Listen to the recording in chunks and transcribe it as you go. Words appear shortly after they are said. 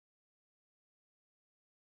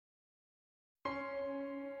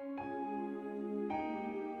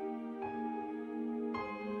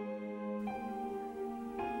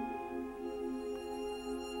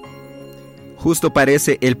Justo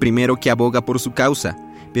parece el primero que aboga por su causa,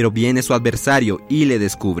 pero viene su adversario y le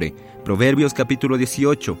descubre. Proverbios capítulo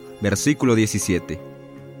 18, versículo 17.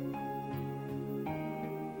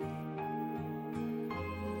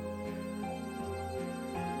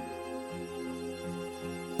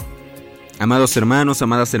 Amados hermanos,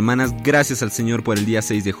 amadas hermanas, gracias al Señor por el día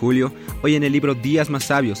 6 de julio. Hoy en el libro Días Más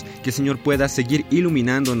Sabios, que el Señor pueda seguir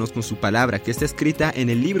iluminándonos con su palabra que está escrita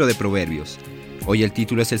en el libro de Proverbios. Hoy el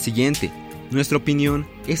título es el siguiente: ¿Nuestra opinión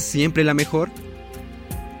es siempre la mejor?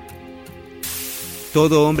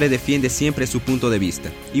 Todo hombre defiende siempre su punto de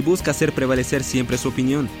vista y busca hacer prevalecer siempre su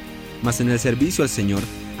opinión. Mas en el servicio al Señor,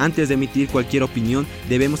 antes de emitir cualquier opinión,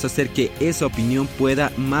 debemos hacer que esa opinión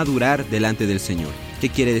pueda madurar delante del Señor. ¿Qué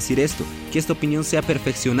quiere decir esto? Que esta opinión sea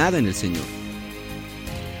perfeccionada en el Señor.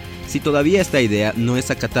 Si todavía esta idea no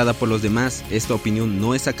es acatada por los demás, esta opinión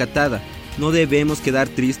no es acatada, no debemos quedar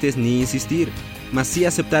tristes ni insistir, mas sí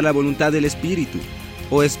aceptar la voluntad del Espíritu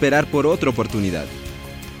o esperar por otra oportunidad.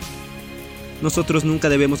 Nosotros nunca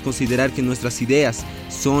debemos considerar que nuestras ideas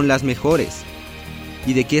son las mejores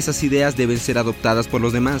y de que esas ideas deben ser adoptadas por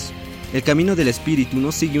los demás. El camino del Espíritu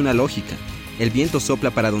no sigue una lógica. El viento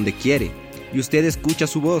sopla para donde quiere y usted escucha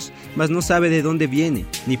su voz, mas no sabe de dónde viene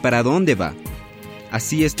ni para dónde va.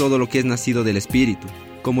 Así es todo lo que es nacido del Espíritu,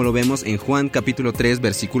 como lo vemos en Juan capítulo 3,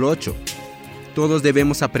 versículo 8. Todos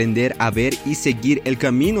debemos aprender a ver y seguir el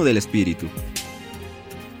camino del Espíritu.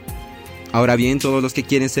 Ahora bien, todos los que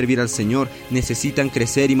quieren servir al Señor necesitan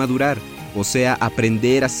crecer y madurar, o sea,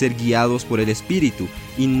 aprender a ser guiados por el Espíritu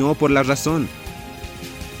y no por la razón.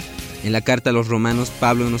 En la carta a los Romanos,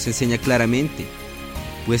 Pablo nos enseña claramente: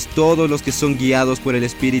 pues todos los que son guiados por el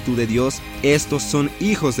Espíritu de Dios, estos son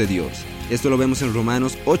hijos de Dios. Esto lo vemos en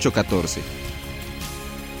Romanos 8:14.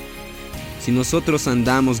 Si nosotros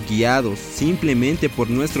andamos guiados simplemente por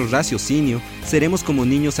nuestro raciocinio, seremos como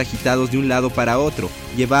niños agitados de un lado para otro,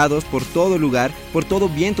 llevados por todo lugar, por todo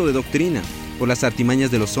viento de doctrina, por las artimañas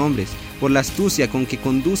de los hombres, por la astucia con que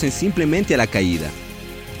conducen simplemente a la caída.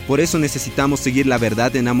 Por eso necesitamos seguir la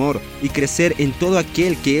verdad en amor y crecer en todo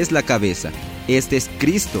aquel que es la cabeza. Este es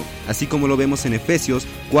Cristo, así como lo vemos en Efesios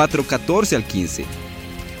 4:14 al 15.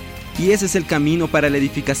 Y ese es el camino para la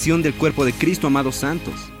edificación del cuerpo de Cristo, amados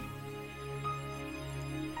santos.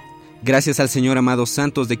 Gracias al Señor, amados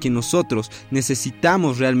santos, de quien nosotros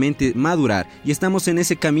necesitamos realmente madurar y estamos en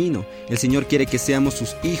ese camino. El Señor quiere que seamos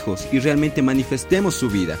sus hijos y realmente manifestemos su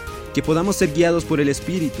vida, que podamos ser guiados por el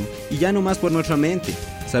Espíritu y ya no más por nuestra mente.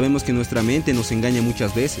 Sabemos que nuestra mente nos engaña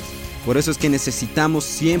muchas veces. Por eso es que necesitamos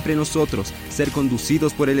siempre nosotros ser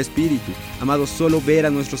conducidos por el Espíritu. Amados, solo ver a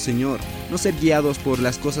nuestro Señor, no ser guiados por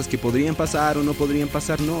las cosas que podrían pasar o no podrían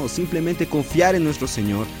pasar, no, simplemente confiar en nuestro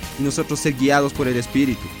Señor y nosotros ser guiados por el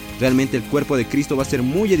Espíritu. Realmente el cuerpo de Cristo va a ser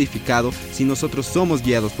muy edificado si nosotros somos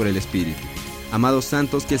guiados por el Espíritu. Amados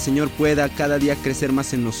santos, que el Señor pueda cada día crecer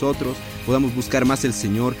más en nosotros, podamos buscar más el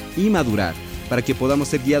Señor y madurar, para que podamos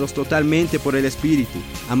ser guiados totalmente por el Espíritu.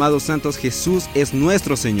 Amados santos, Jesús es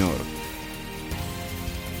nuestro Señor.